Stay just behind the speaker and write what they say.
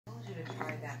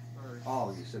try that first.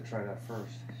 Oh, you said try that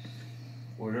first.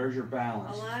 Well, there's your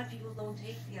balance. A lot of people don't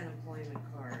take the unemployment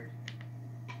card.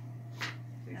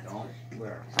 They That's don't?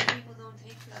 Where? Some people don't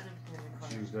take the unemployment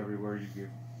card. It's used everywhere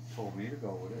told me to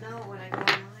go with it. No, when I go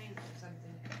online or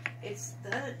something. It's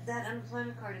that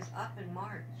unemployment card is up in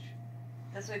March.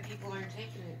 That's why people aren't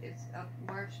taking it. It's up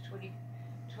March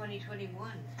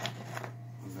 2021.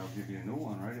 And they'll give you a new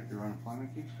one, right, if your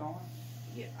unemployment keeps going?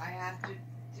 Yeah, I have to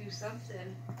do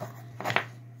something.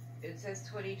 It says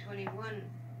 2021.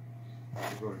 You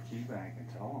go to KeyBank and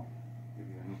tell them. Give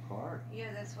you a new card.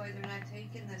 Yeah, that's why they're not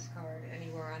taking this card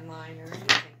anywhere online or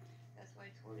anything. That's why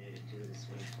I told you to do this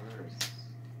one first.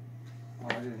 Oh,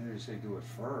 I didn't hear you say do it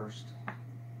first.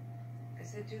 I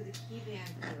said do the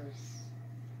KeyBank first.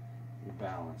 Your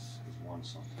balance is one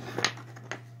something.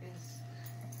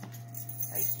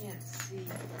 I can't see.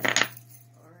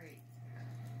 Alright.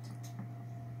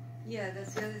 Yeah,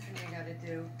 that's the other thing I gotta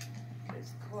do.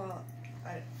 Is call.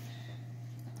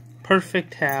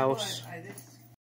 Perfect house.